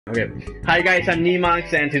Okay. Hi guys, I'm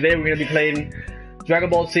Nemox, and today we're gonna be playing Dragon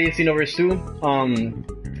Ball Z Xenoverse 2.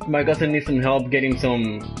 My cousin needs some help getting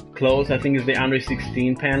some clothes. I think it's the under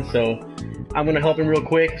 16 pants, so I'm gonna help him real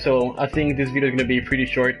quick. So I think this video is gonna be pretty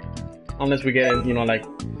short, unless we get it, you know, like,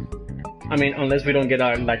 I mean, unless we don't get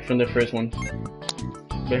our like from the first one.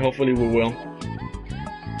 But hopefully we will.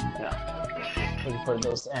 Yeah. Looking for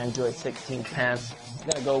those Android 16 pants. I'm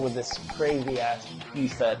gonna go with this crazy ass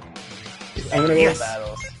set. I'm gonna go.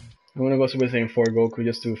 Battles. I'm gonna go Super Saiyan 4 Goku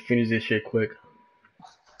just to finish this shit quick.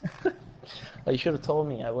 You should have told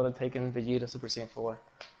me. I would have taken Vegeta Super Saiyan 4.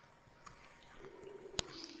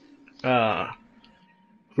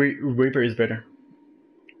 Reaper is better.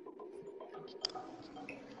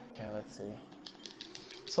 Okay, let's see.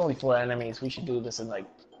 It's only 4 enemies. We should do this in like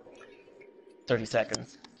 30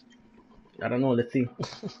 seconds. I don't know. Let's see.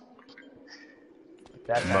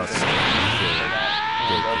 That's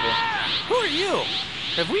Who are you?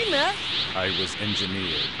 Have we met? I was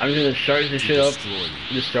engineered. I'm gonna charge this shit up.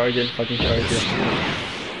 Just charge it, fucking charge it.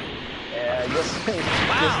 Yeah, just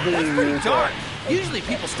wow, that's pretty dark. Usually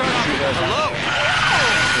people start off with hello.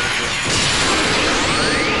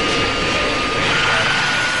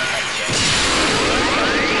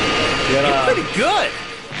 You're pretty good.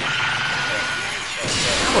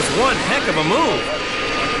 That was one heck of a move.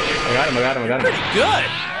 I got him. Pretty good.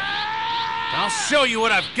 I'll show you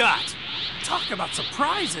what I've got. Talk about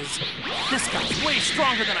surprises. This guy's way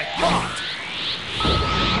stronger than I thought.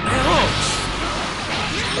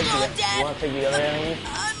 Ouch. You want to take the other enemy?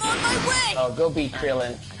 I'm on my way. Oh, go beat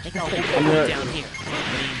Krillin. I think I'll go down here.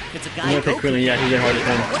 It's a guy. I'm gonna take Krillin. Yeah, he's the hardest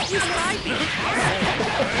one. What should I be?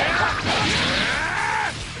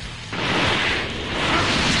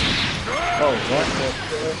 Oh, what?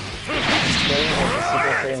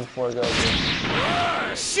 Super Saiyan 4 Goku.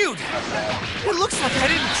 Shoot! It looks like I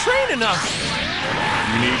didn't train enough.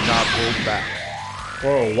 You need not hold back.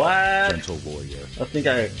 Whoa, what? Gentle warrior. I think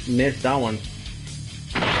I missed that one.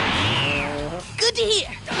 Good to hear.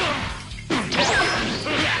 That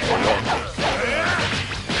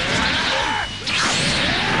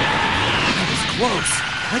was close.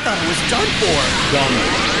 I thought it was done for. Done.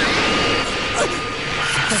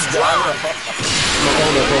 Almost.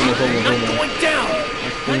 I'm going down.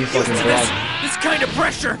 I'm used to this kind of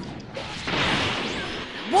pressure.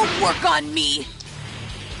 Won't work on me.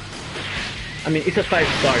 I mean, it's a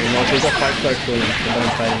 5-star, you know, so it's a 5-star Krillin, so I'm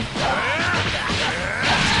fighting.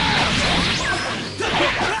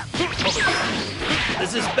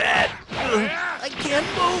 This is bad. I can't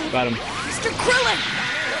move. Got him. Mr. Krillin!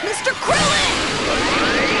 Mr. Krillin!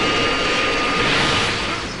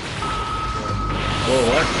 Whoa,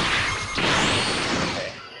 what?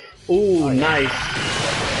 Ooh, nice.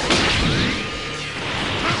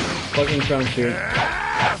 Fucking Trunks, dude.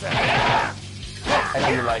 I know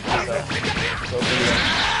you like this, so go for it.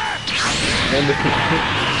 And the...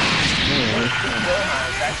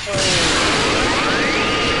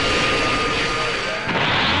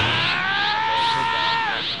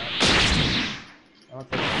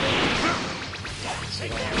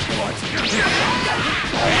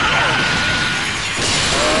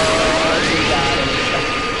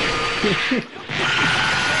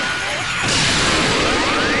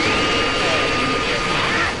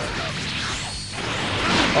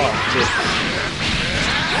 Oh, shit.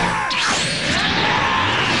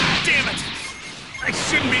 Damn it! I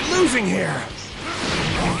shouldn't be losing here.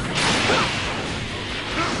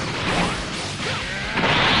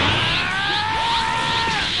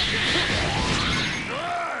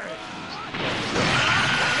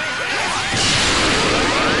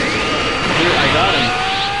 Dude, I got him.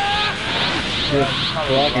 Just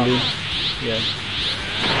blocking, dude. Yeah.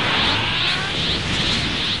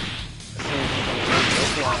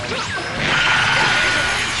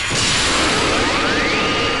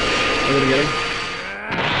 I'm gonna get him.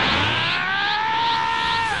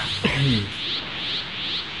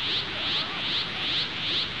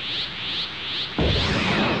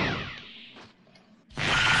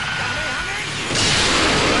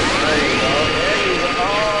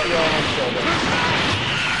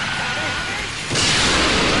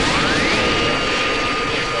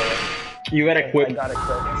 You gotta quit. I got it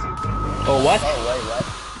quick. Oh, what? Oh, wait, what?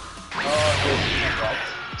 Oh,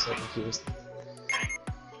 I'm so confused.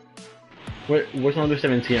 Where's number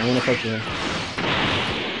 17? I wanna fuck you there.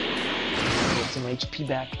 Get some HP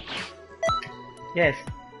back. Yes.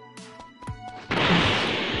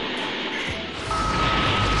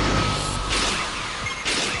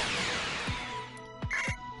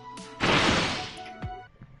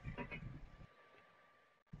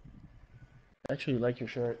 I actually like your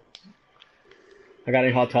shirt. I got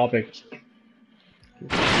a hot topic.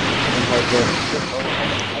 go.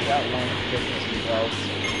 I got one Christmas results.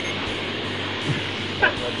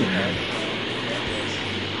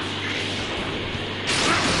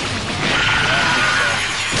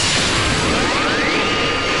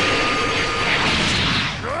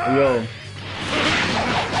 Yo.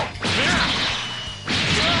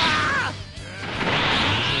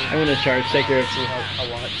 I'm gonna charge, take care of you.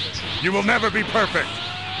 You will never be perfect.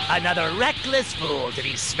 Another reckless fool to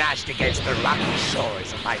be smashed against the rocky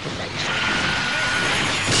shores of my dimension.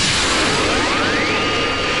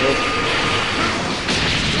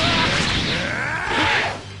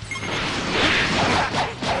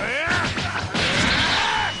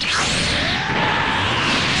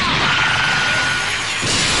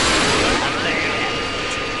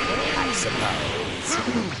 I suppose.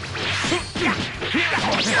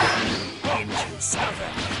 Engine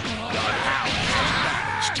stubborn. Your power has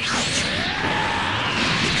vanished.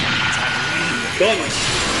 Done.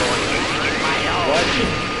 What?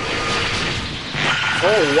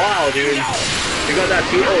 Oh wow, dude. You got that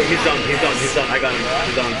too? Oh, he's done. I got him.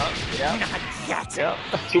 He's done. Not yet.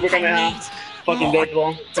 Super Kamehameha. Fucking dead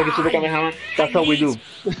ball. Fucking Super Kamehameha. That's how we do.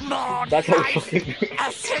 That's how we fucking do.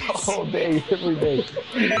 All day, every day.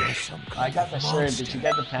 I got the shirt. Did you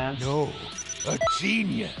get the pants? No. A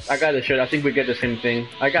genius. I got the shirt. I think we get the same thing.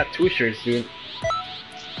 I got 2 shirts, dude.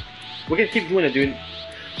 We can keep doing it, dude.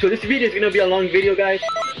 So this video is gonna be a long video, guys.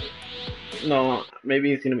 No,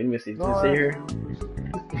 maybe it's gonna be missing. Does it say here?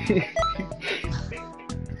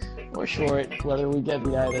 Or short, whether we get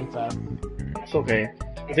the item fast. It's okay.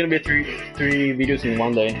 It's gonna be three videos in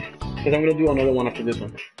one day. Because I'm gonna do another one after this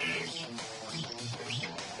one.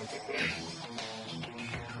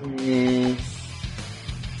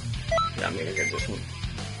 Yeah, I'm gonna get this one.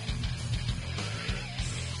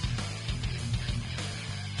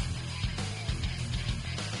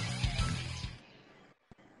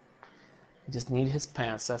 I just need his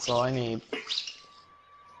pants, that's all I need.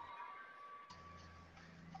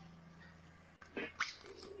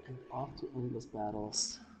 And off to endless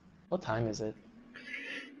battles. What time is it?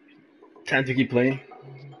 Time to keep playing.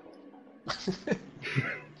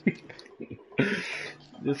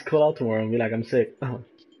 Just call out tomorrow and be like, I'm sick. I'll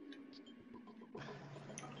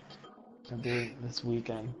do it this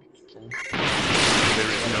weekend. There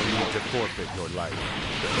is no need to forfeit your life.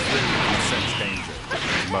 When you sense danger,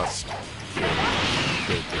 you must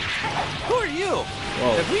go to. Who are you?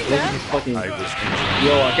 Whoa, Have we look met? at this fucking... I was engineered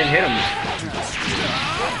Yo, I can hit him.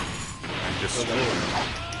 and destroyed.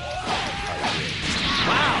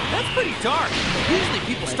 Wow, that's pretty dark. Usually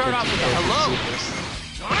people start off with a hello.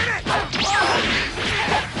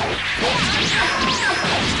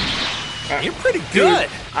 You're pretty good. Dude,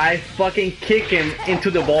 I fucking kick him into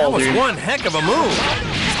the That ball, was dude. one heck of a move.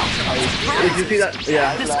 Did you see that?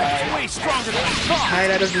 Yeah. This guy's way stronger than I thought. Hi,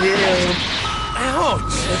 that was video.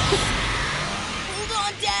 Ouch. Hold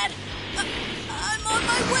on, Dad. I'm on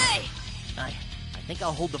my way. I think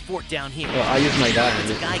I'll hold the fort down here. Well, I use my dad.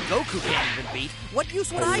 The guy Goku can't even beat. What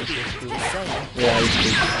use would I be? Just saying. Yeah, I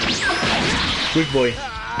use quick boy.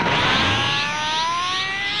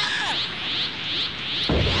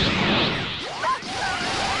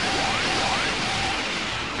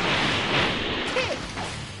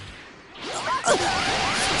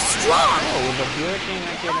 Strong. Oh, with the hurricane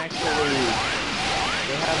I can actually...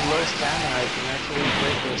 They have low stamina, I can actually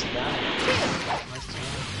break their stamina.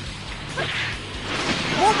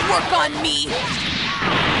 Won't work on me.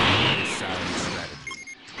 Sound strategy.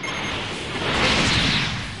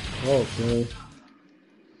 Oh, okay.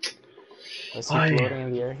 Is he floating in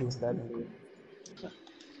the air? He's dead.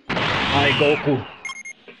 Hi, Goku.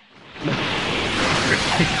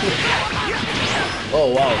 Oh,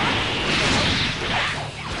 wow.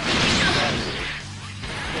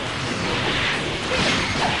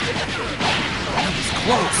 That was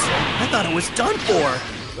close. I thought it was done for.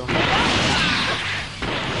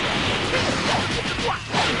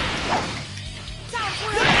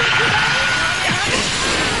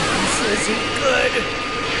 This isn't good.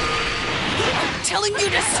 I'm telling you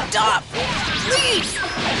to stop. Please.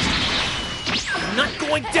 I'm not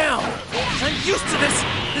going down. I'm used to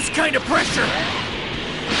this kind of pressure.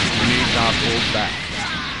 You need not hold back.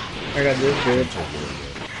 I got this, dude.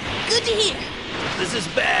 Good to hear. This is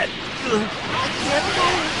bad. I can't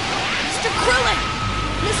move. Mr. Krillin!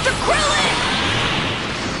 Mr. Krillin!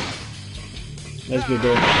 Let's go,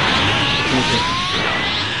 bro.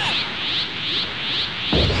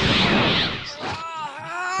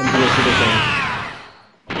 Come do a Super Saiyan.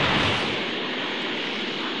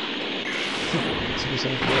 Super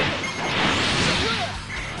Saiyan 4.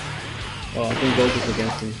 Oh, I think Goku's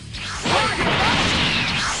against me.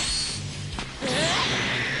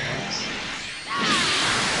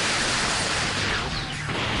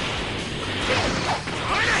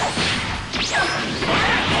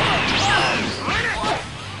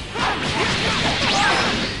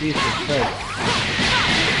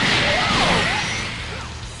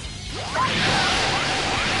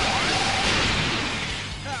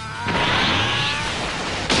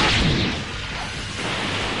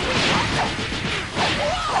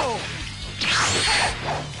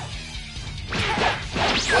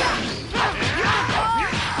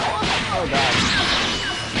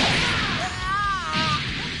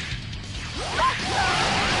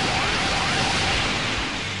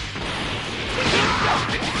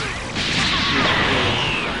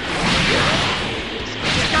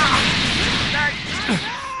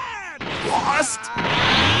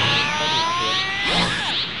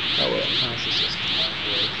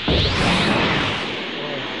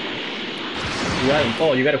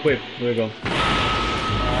 Oh, you got equip. There we go.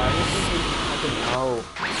 Oh,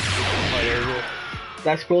 there you go.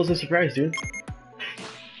 That scroll's a surprise, dude. You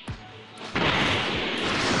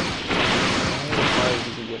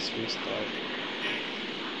could just restart.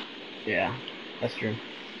 Yeah, that's true.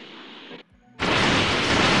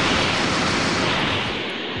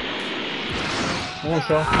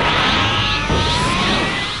 Also,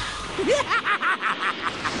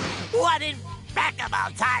 What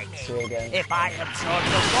impeccable timing! See you again. If I absorb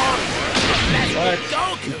the warrior, what?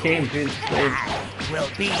 Goku You came, dude. will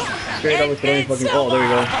be Straight up with throwing fucking. Oh, there we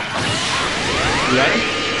go. You got him?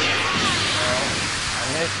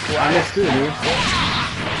 I missed too, dude.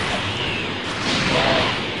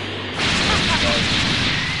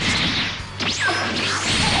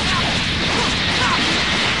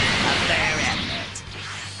 a fair effort,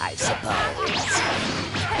 I suppose.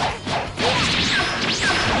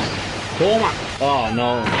 Toma! Oh no.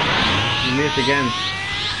 You missed again.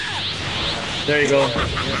 There you go. A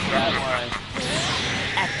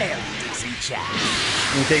very decent job.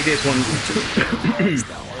 I'm gonna take this one.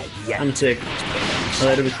 I'm sick. A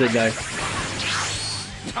little bit sick, guys.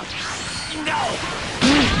 No!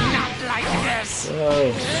 Not like this!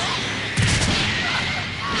 Oh.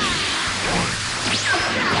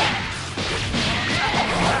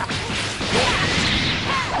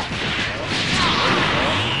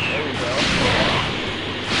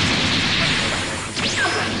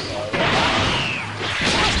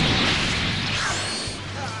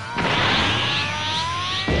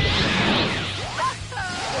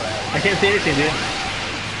 I can't see anything, dude.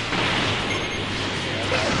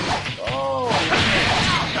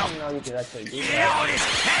 No, you could actually do You that. this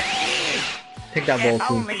technique! Take that ball, If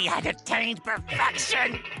too. only I'd attained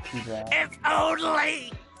perfection! Yeah. If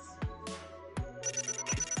only!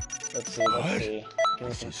 Let's see, let's see. Give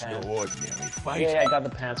me some pants. ordinary fight. Yeah, I got the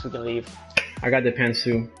pants, we can leave. I got the pants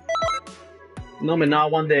too. No, man, now I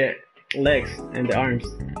want the legs and the arms.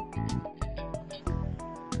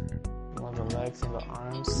 One of the legs and the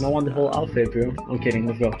arms. No, I want the whole outfit, bro. I'm kidding,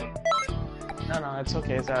 let's go. No, it's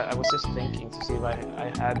okay. I was just thinking to see if I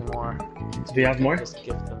had more. Do you have more? Just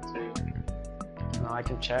give them to you. No, I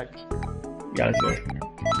can check. Yeah, let's go.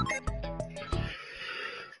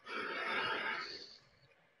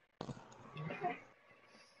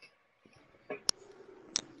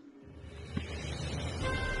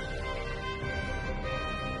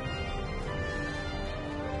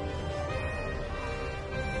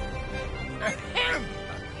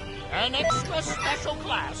 An extra special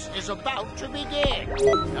class is about to begin.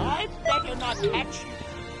 I'd better not catch you.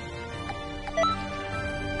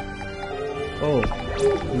 Oh.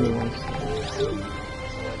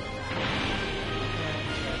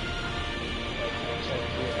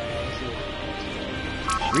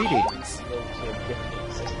 Greetings.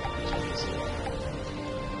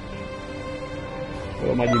 Go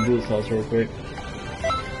to my new boots house real quick.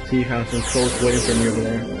 See you have some souls waiting for me over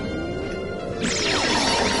there.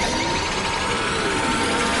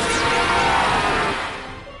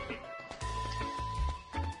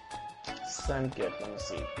 Send gift, let me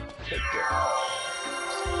see. Pick gift.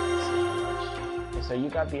 Okay, so you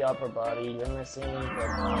got the upper body, you're missing the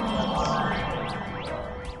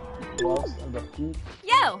gloves and the feet.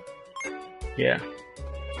 Yo! Yeah.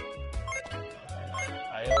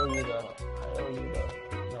 I owe you the,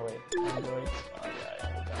 no wait, Android? Oh yeah, I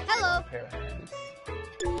only got Hello. one pair of hands.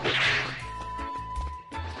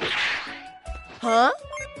 Huh?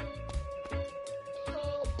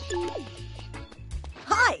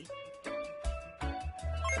 Hi!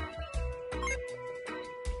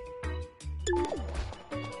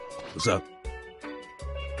 What's up?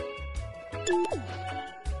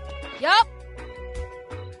 Yup!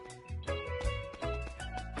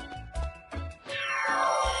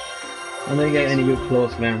 I'm gonna get any good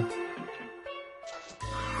clothes, man.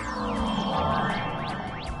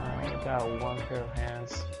 I got one pair of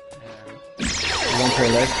hands and One pair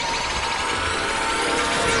of legs.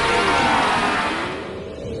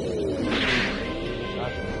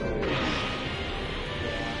 got the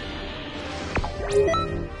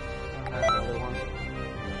yeah. I have another one.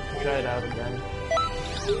 Try it out again.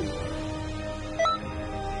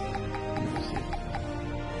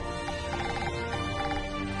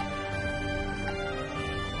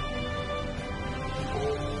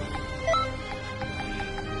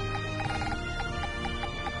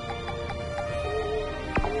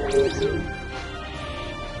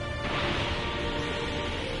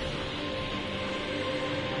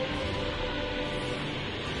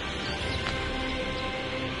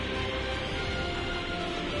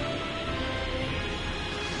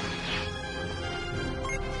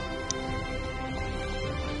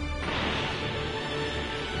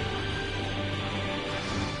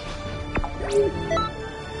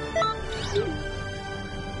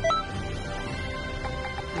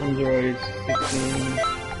 Android 16.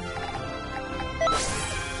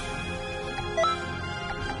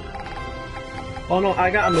 Oh no, I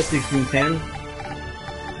got him with 1610.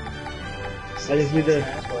 I just need the.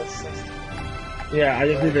 Yeah, I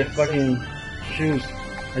just need the fucking shoes.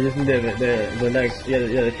 I just need the legs. Yeah,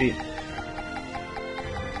 the feet. You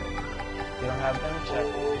don't have them? Check.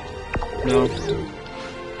 No. If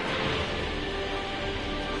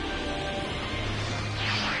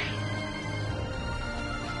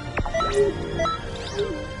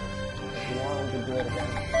you want, we can do it again.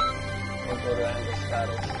 We'll go to end the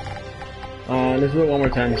status. Let's do it one more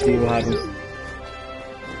time to see what happens.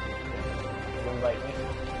 You invite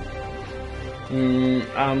me?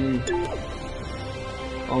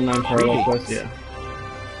 Online parallel quest, yeah.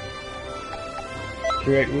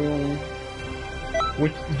 Create room.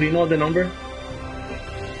 Which, do you know the number?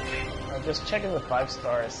 I'm just checking the 5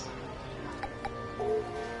 stars.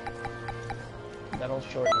 That'll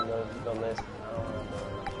shorten the list. I don't remember.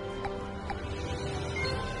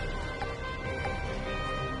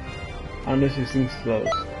 Under 16 slows.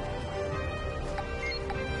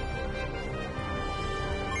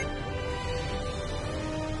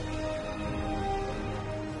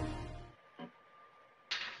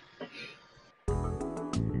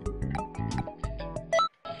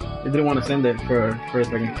 I didn't want to send it for a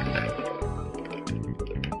second.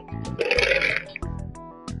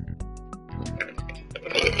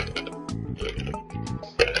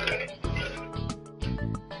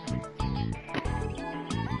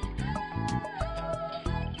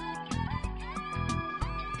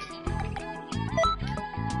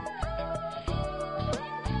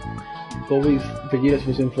 Always Vegeta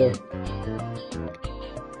Super Saiyan 4.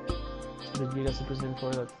 Vegeta Super Saiyan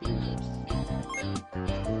 4, that's the users.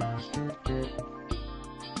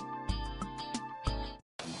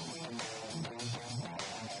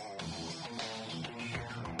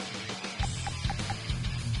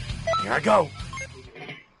 Here I go.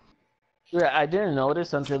 Yeah, I didn't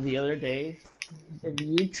notice until the other day. If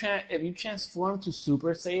you transform to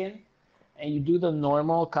Super Saiyan and you do the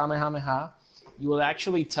normal Kamehameha, you will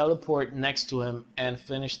actually teleport next to him and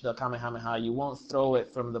finish the Kamehameha. You won't throw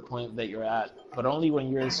it from the point that you're at, but only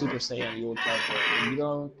when you're in Super Saiyan you will teleport. If you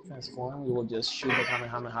don't transform, you will just shoot the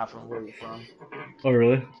Kamehameha from where you're from. Oh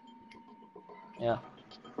really? Yeah.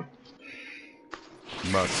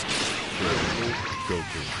 Must kill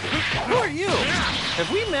Goku. Who are you? Have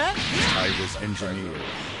we met? I was engineered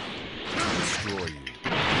to destroy you.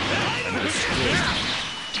 And destroy you.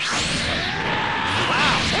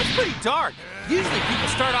 Wow, that's pretty dark. Usually people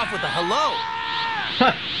start off with a hello.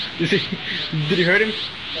 Did you hurt him?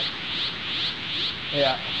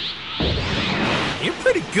 Yeah. You're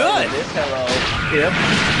pretty good. This hello. Yep.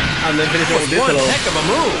 And then finish it with this One hello. heck of a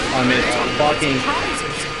move. I mean, fucking.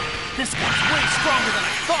 Surprises. This guy's way stronger than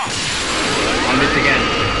I thought. I missed again.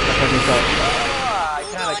 That fucking sucks. I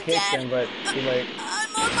kind of kicked him, but too late.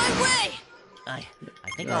 I'm on my way. I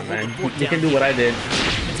think Oh I'll hold man, the fort you can down do what I did.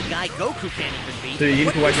 It's a guy Goku can't even beat. So you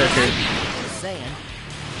need to watch that shit. Just saying.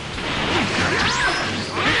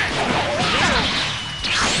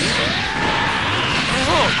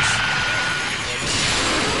 Ouch.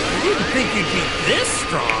 I didn't think you'd be this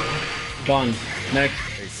strong. Gone. Next.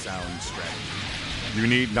 A sound strategy. You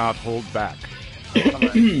need not hold back,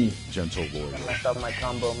 gentle warrior. I messed up my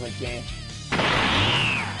combo mid-game.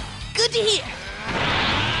 Good to hear.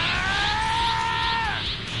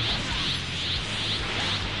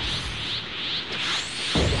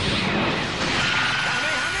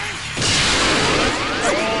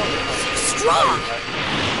 Strong.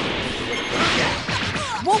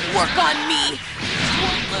 Won't work on me.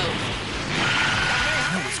 Won't move.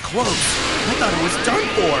 That was close. I thought I was done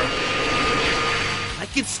for. I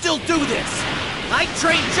can still do this. I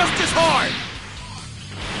train just as hard.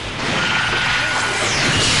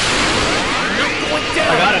 Not going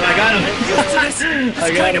down. I got him. Used to this I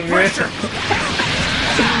got kind of him, man. pressure.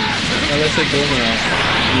 Now let's take Gohan out.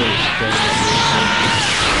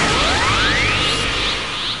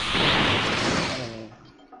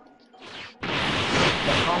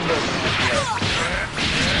 The combo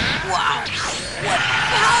Wow. What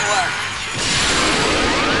power.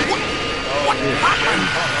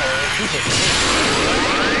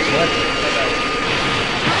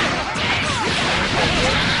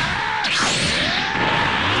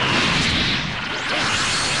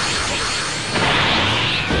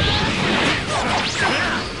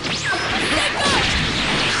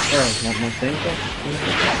 Oh, not my thing?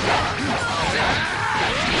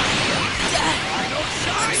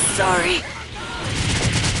 I'm sorry.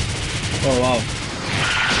 Oh wow.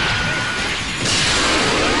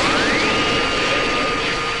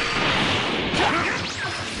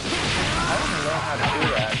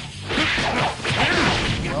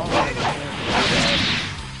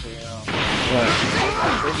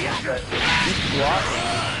 but he's blocking.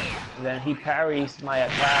 And then he parries my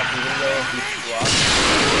attack even though he's blocking.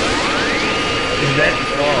 Is that?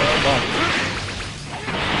 Oh,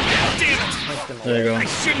 Damn it! there you go. I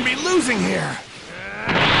shouldn't be losing here.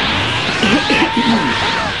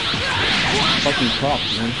 Fucking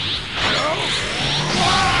props, man.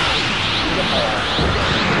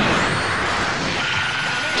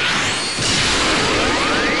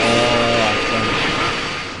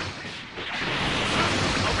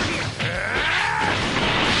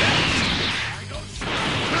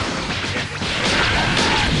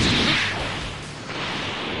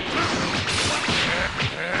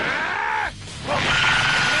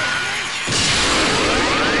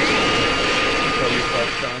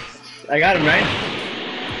 I got him, right?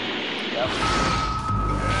 Yep.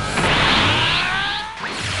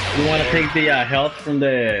 You want to take the health from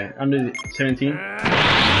the under 17? Or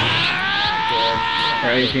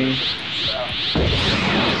 18?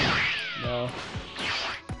 No.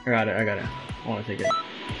 I got it, I got it. I want to take it.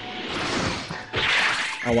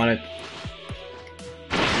 I want it.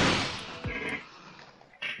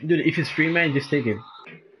 Dude, if it's free, man, just take it.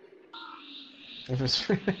 If it's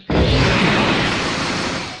free.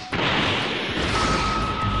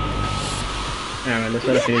 Alright, let's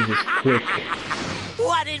try to finish this quick.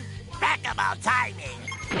 What impeccable timing!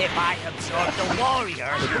 If I absorb the warrior,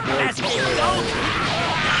 as he goes,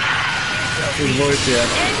 His voice, yeah.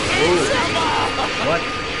 What?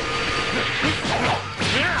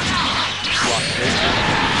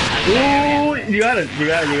 Ooh, you got it, you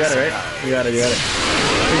got it, you got it, right? You got it, you got it. I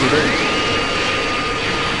think you did.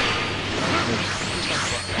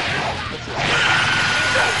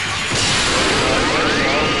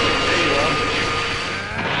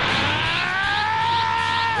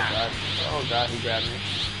 Oh god, he grabbed me.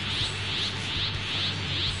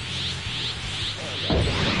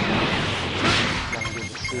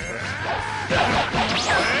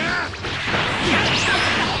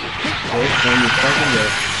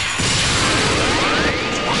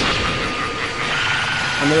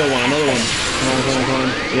 Another one, another one. Come on.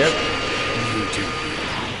 Yep.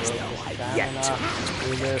 Do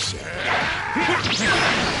this.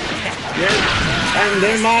 Yes. And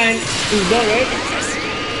they're mine. He's done, right?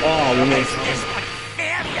 Oh, we missed.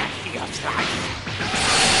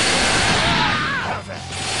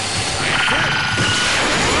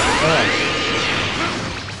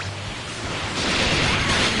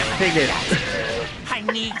 Take it. I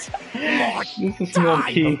need more This is small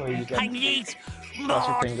key. I need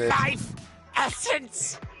more life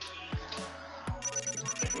essence.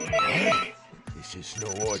 This is no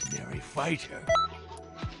ordinary fighter.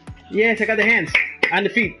 Yes, I got the hands and the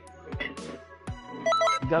feet.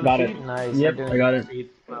 You got Got the it. feet? Nice. Yep, I got it.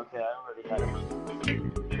 Feet. Okay, I already got it.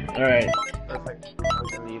 Alright. Perfect. We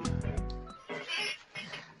can leave.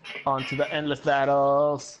 On to the endless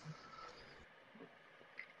battles.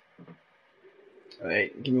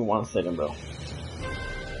 Alright, give me 1 second, bro.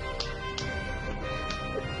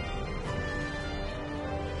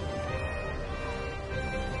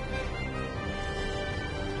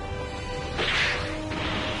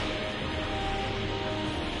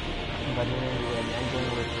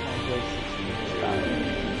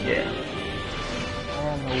 Yeah. I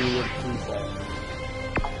have no weird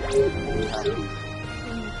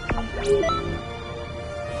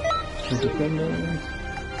Independence.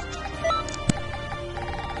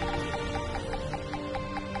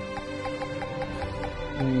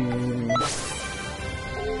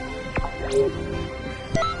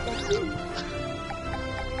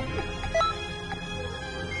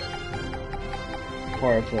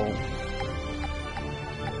 Powerful.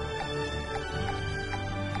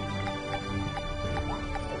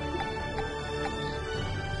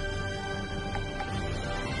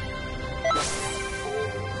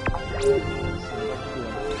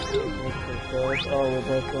 Oh, we're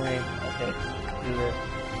both going. Okay.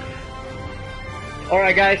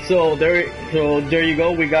 Alright guys, so there you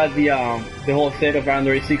go. We got the whole set of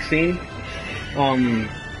Android 16. I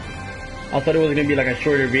thought it was gonna be like a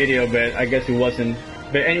shorter video, but I guess it wasn't.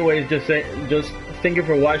 But anyways, just thank you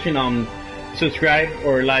for watching. Subscribe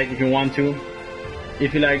or like if you want to.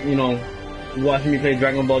 If you like, you know, watching me play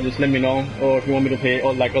Dragon Ball, just let me know. Or if you want me to play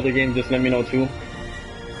like other games, just let me know too.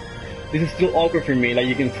 This is still awkward for me, like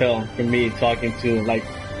you can tell from me talking to like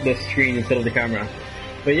the screen instead of the camera.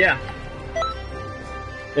 But yeah.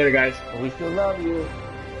 Later guys. We still love you.